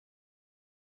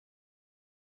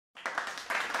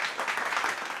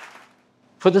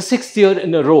For the 6th year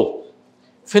in a row,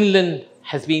 Finland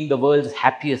has been the world's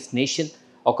happiest nation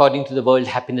according to the World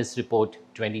Happiness Report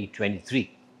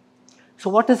 2023. So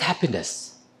what is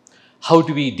happiness? How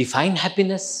do we define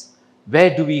happiness?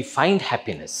 Where do we find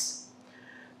happiness?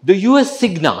 The US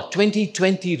Cigna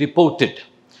 2020 reported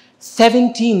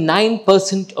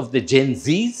 79% of the Gen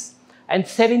Zs and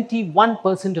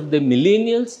 71% of the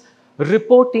millennials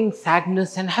reporting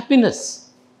sadness and happiness.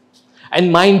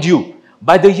 And mind you,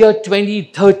 by the year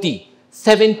 2030,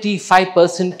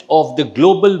 75% of the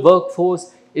global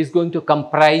workforce is going to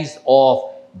comprise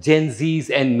of Gen Zs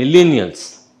and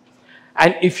millennials.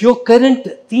 And if your current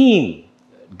team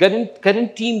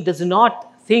does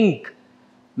not think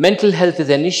mental health is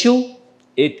an issue,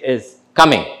 it is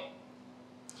coming.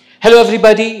 Hello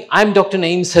everybody, I'm Dr.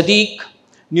 Na'eem Sadiq,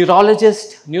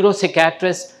 neurologist,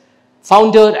 neuropsychiatrist,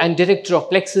 founder and director of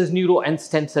Plexus Neuro and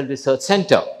Stem Cell Research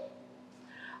Center.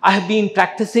 I have been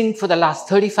practicing for the last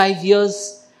 35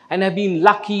 years and have been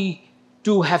lucky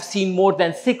to have seen more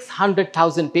than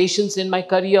 600,000 patients in my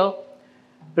career,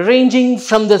 ranging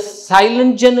from the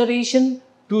silent generation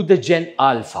to the Gen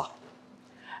Alpha.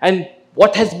 And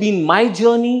what has been my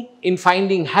journey in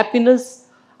finding happiness,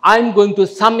 I'm going to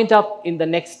sum it up in the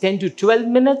next 10 to 12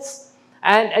 minutes.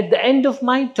 And at the end of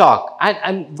my talk,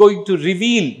 I'm going to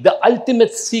reveal the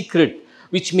ultimate secret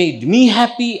which made me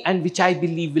happy and which I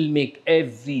believe will make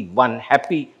everyone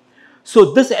happy.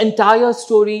 So this entire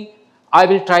story, I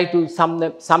will try to sum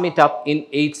it up in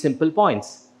 8 simple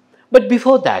points. But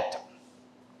before that,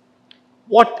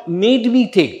 what made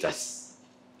me take this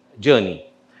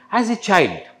journey? As a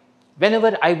child,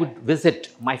 whenever I would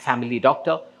visit my family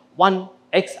doctor, one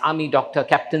ex-army doctor,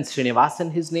 Captain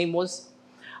Srinivasan, his name was,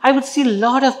 I would see a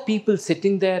lot of people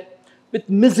sitting there with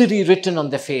misery written on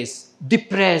their face,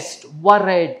 depressed,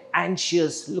 worried,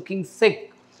 anxious, looking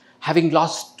sick, having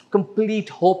lost complete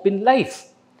hope in life.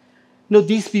 Now,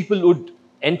 these people would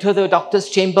enter the doctor's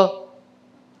chamber,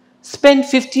 spend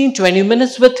 15-20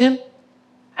 minutes with him,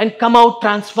 and come out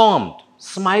transformed,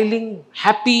 smiling,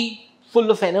 happy,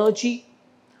 full of energy.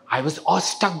 I was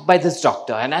awestruck by this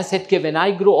doctor, and I said, when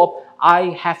I grow up,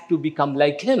 I have to become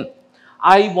like him.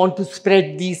 I want to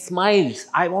spread these smiles.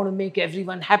 I want to make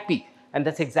everyone happy. And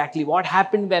that's exactly what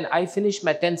happened when I finished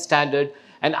my 10th standard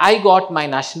and I got my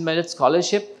National Merit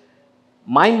Scholarship.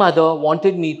 My mother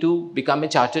wanted me to become a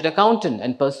chartered accountant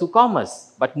and pursue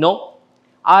commerce. But no,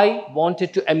 I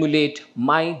wanted to emulate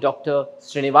my Dr.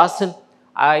 Srinivasan.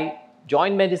 I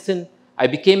joined medicine, I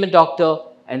became a doctor,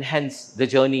 and hence the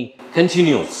journey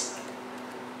continues.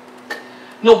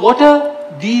 Now, what are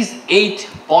these 8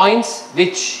 points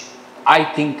which I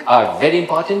think are very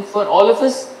important for all of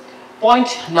us? Point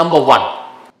number 1.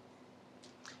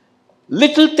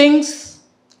 Little things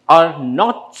are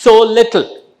not so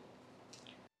little.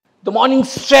 The morning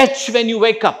stretch when you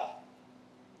wake up,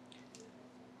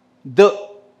 the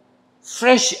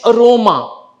fresh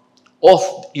aroma of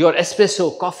your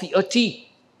espresso, coffee or tea,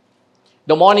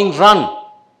 the morning run,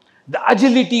 the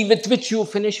agility with which you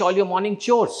finish all your morning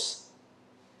chores,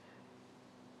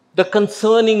 the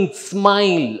concerning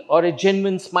smile or a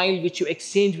genuine smile which you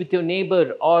exchange with your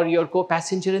neighbor or your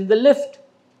co-passenger in the lift,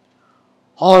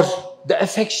 or the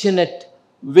affectionate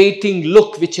waiting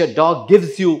look which your dog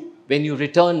gives you when you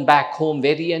return back home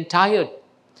weary and tired.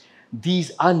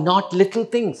 These are not little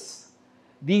things.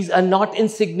 These are not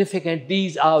insignificant.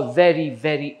 These are very,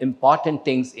 very important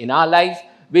things in our life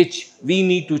which we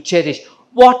need to cherish.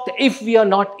 What if we are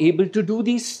not able to do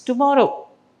these tomorrow?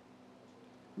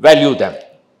 Value them.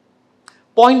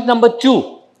 Point number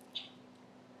 2,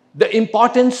 the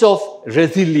importance of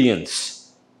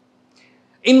resilience.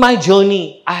 In my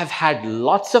journey, I have had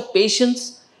lots of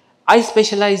patients. I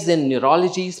specialize in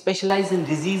neurology, specialize in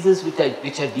diseases which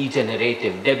are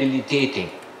degenerative, debilitating.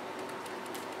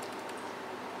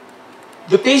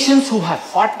 The patients who have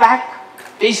fought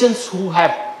back, patients who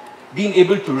have been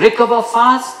able to recover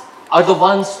fast are the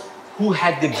ones who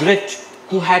had the grit,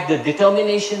 who had the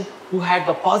determination, who had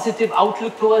the positive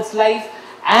outlook towards life.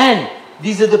 And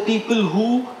these are the people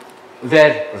who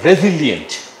were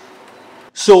resilient.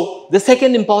 So the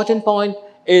second important point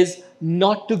is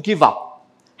not to give up.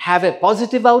 Have a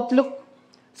positive outlook,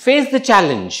 face the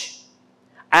challenge,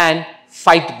 and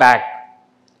fight back.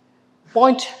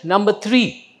 Point number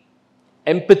 3,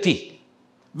 empathy,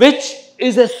 which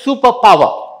is a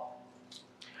superpower.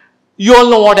 You all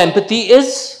know what empathy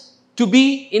is: to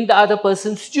be in the other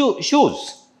person's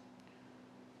shoes,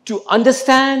 to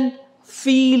understand,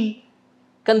 feel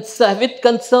with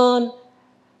concern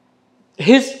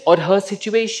his or her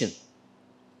situation.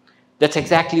 That's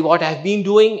exactly what I've been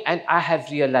doing, and I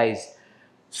have realized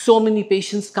so many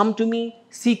patients come to me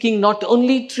seeking not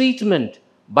only treatment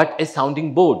but a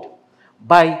sounding board.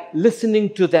 By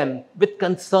listening to them with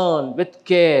concern, with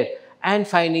care, and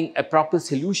finding a proper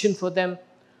solution for them,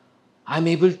 I'm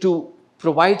able to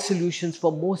provide solutions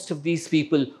for most of these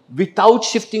people without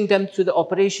shifting them to the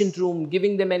operation room,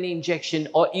 giving them any injection,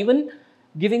 or even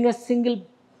giving a single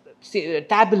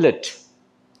tablet.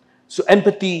 So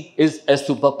empathy is a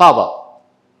superpower.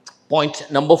 Point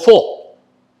number 4.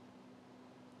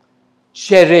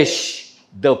 Cherish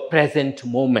the present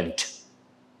moment.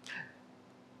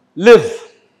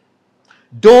 Live.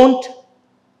 Don't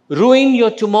ruin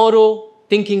your tomorrow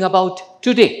thinking about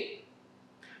today.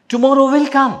 Tomorrow will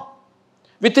come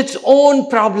with its own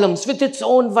problems, with its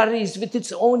own worries, with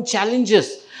its own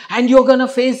challenges, and you're going to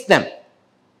face them.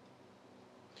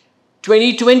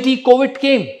 2020, COVID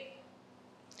came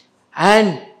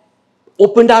and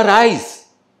opened our eyes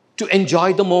to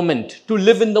enjoy the moment, to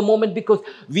live in the moment, because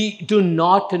we do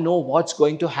not know what's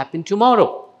going to happen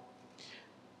tomorrow.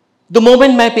 The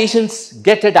moment my patients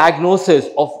get a diagnosis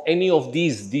of any of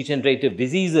these degenerative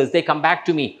diseases, they come back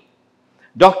to me.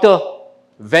 Doctor,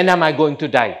 when am I going to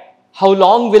die? How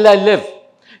long will I live?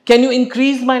 Can you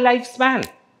increase my lifespan?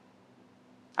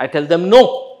 I tell them,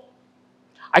 no.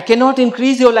 I cannot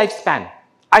increase your lifespan.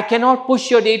 I cannot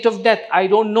push your date of death. I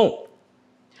don't know.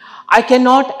 I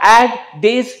cannot add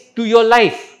days to your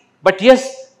life. But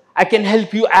yes, I can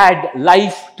help you add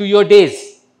life to your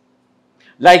days.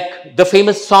 Like the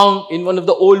famous song in one of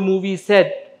the old movies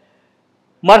said,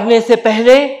 "Marne se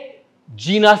pehle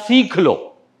jeena seekh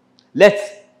lo." Let's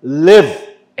live.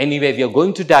 Anyway, we are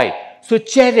going to die. So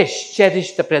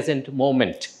cherish the present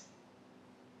moment.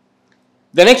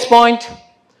 The next point,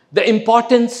 the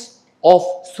importance of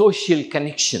social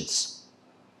connections.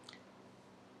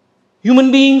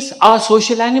 Human beings are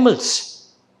social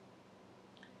animals.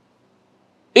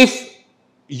 If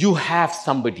you have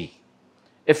somebody,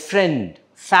 a friend,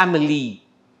 family,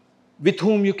 with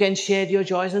whom you can share your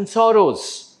joys and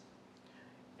sorrows,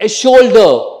 a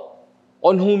shoulder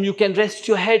on whom you can rest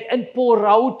your head and pour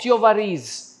out your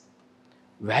worries,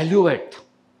 value it,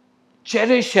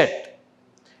 cherish it,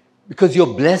 because you're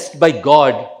blessed by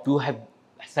God to have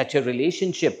such a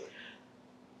relationship.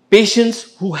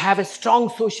 Patients who have a strong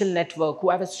social network,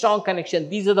 who have a strong connection,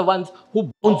 these are the ones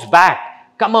who bounce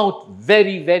back, come out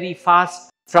very, very fast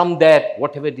from their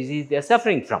whatever disease they are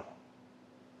suffering from.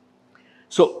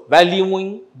 So,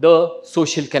 valuing the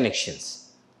social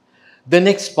connections. The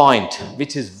next point,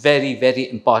 which is very, very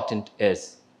important,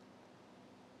 is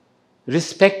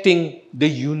respecting the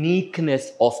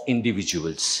uniqueness of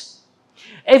individuals.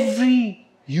 Every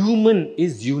human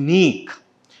is unique.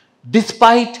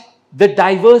 Despite the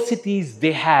diversities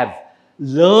they have,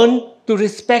 learn to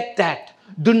respect that.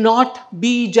 Do not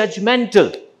be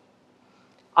judgmental.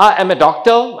 I am a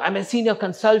doctor, I'm a senior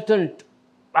consultant,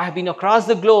 I have been across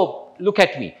the globe. Look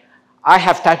at me. I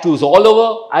have tattoos all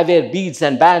over. I wear beads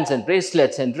and bands and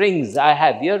bracelets and rings. I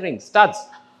have earrings, studs.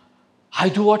 I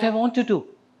do what I want to do.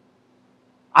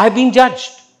 I've been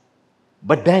judged.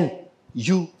 But then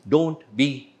you don't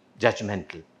be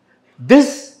judgmental.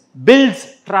 This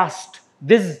builds trust.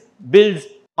 This builds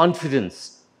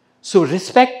confidence. So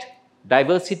respect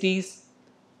diversities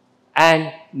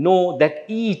and know that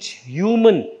each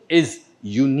human is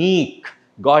unique.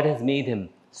 God has made him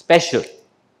special.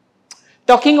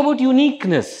 Talking about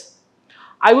uniqueness,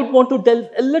 I would want to delve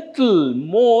a little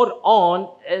more on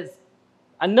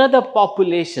another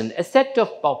population, a set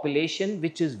of population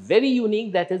which is very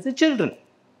unique, that is the children.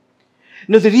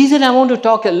 Now, the reason I want to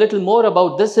talk a little more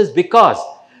about this is because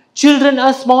children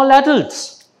are small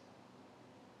adults.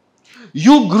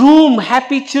 You groom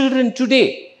happy children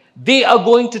today, they are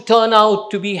going to turn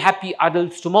out to be happy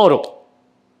adults tomorrow.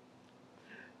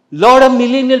 Lot of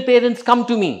millennial parents come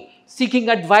to me seeking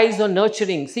advice on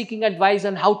nurturing, seeking advice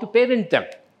on how to parent them.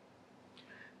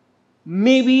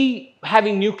 Maybe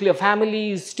having nuclear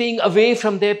families, staying away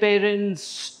from their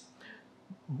parents,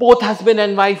 both husband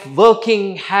and wife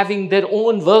working, having their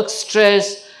own work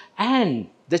stress, and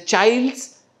the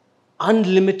child's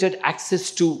unlimited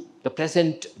access to the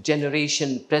present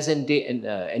generation, present day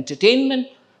entertainment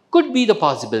could be the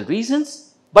possible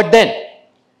reasons. But then,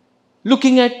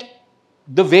 looking at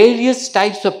the various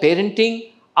types of parenting,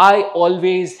 I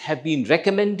always have been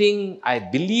recommending, I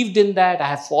believed in that, I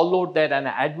have followed that, and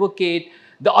I advocate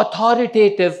the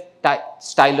authoritative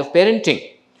style of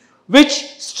parenting, which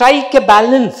strike a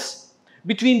balance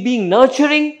between being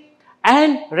nurturing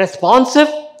and responsive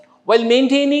while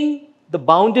maintaining the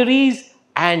boundaries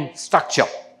and structure.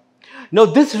 Now,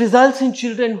 this results in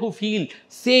children who feel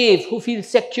safe, who feel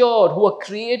secure, who are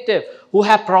creative, who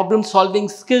have problem-solving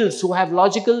skills, who have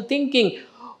logical thinking,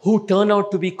 who turn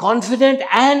out to be confident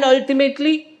and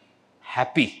ultimately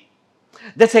happy.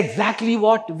 That's exactly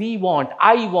what we want.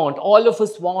 I want, all of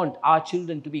us want our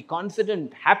children to be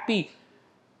confident, happy.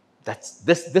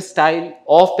 This style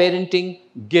of parenting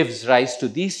gives rise to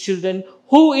these children,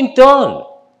 who in turn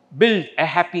build a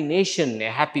happy nation,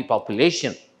 a happy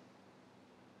population.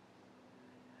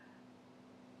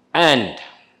 And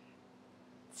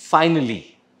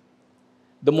finally,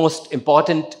 the most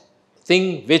important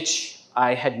thing which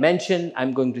I had mentioned,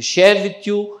 I'm going to share with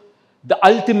you, the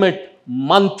ultimate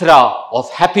mantra of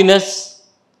happiness.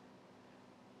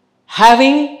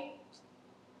 Having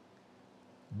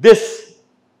this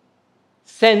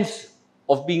sense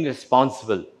of being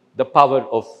responsible, the power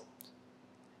of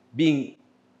being,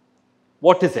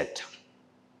 what is it?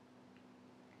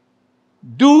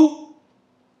 Do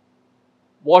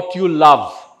what you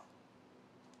love.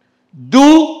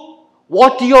 Do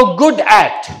what you're good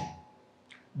at.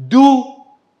 Do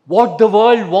what the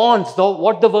world wants,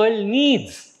 what the world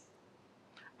needs.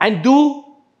 And do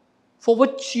for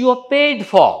which you are paid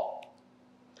for.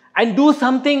 And do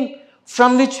something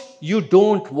from which you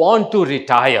don't want to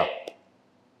retire.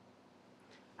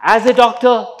 As a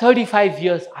doctor, 35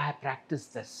 years, I have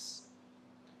practiced this.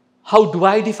 How do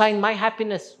I define my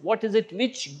happiness? What is it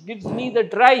which gives me the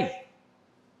drive?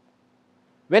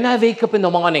 When I wake up in the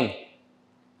morning,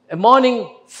 a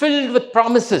morning filled with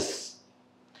promises,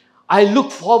 I look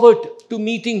forward to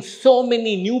meeting so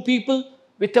many new people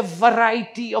with a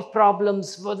variety of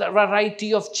problems, with a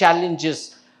variety of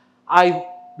challenges. I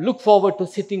look forward to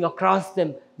sitting across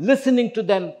them, listening to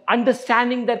them,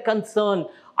 understanding their concern,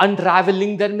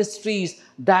 unraveling their mysteries,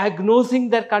 diagnosing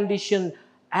their condition,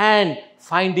 and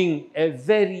finding a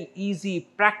very easy,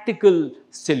 practical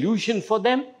solution for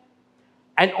them.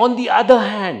 And on the other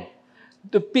hand,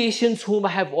 the patients whom I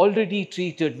have already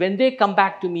treated, when they come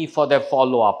back to me for their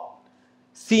follow-up,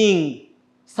 seeing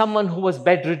someone who was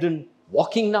bedridden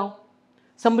walking now,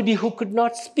 somebody who could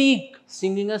not speak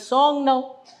singing a song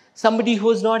now, somebody who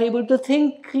was not able to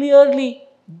think clearly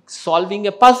solving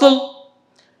a puzzle,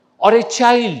 or a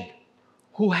child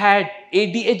who had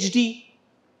ADHD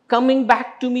coming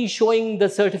back to me showing the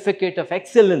certificate of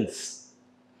excellence.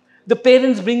 The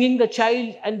parents bringing the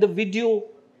child and the video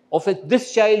of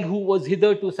this child who was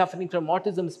hitherto suffering from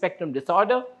autism spectrum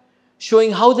disorder,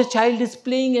 showing how the child is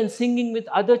playing and singing with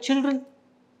other children.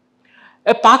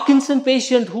 A Parkinson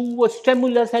patient who was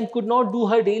tremulous and could not do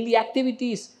her daily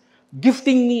activities,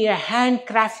 gifting me a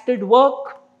handcrafted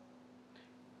work,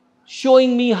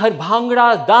 showing me her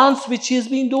Bhangra dance which she has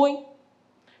been doing.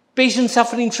 Patient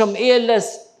suffering from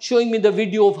ALS, showing me the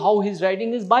video of how he's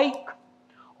riding his bike.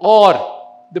 Or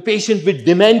the patient with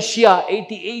dementia,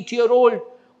 88-year-old,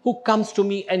 who comes to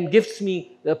me and gifts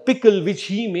me the pickle which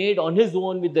he made on his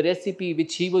own with the recipe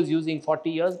which he was using 40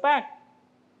 years back.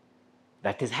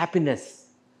 That is happiness.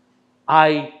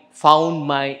 I found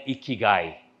my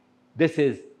ikigai. This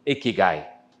is ikigai.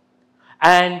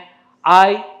 And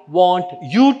I want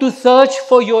you to search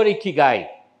for your ikigai.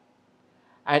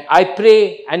 And I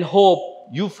pray and hope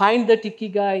you find that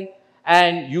ikigai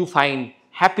and you find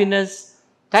happiness.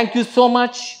 Thank you so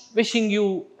much. Wishing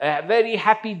you a very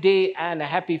happy day and a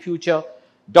happy future.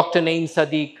 Dr. Na'eem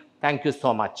Sadiq, thank you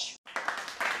so much.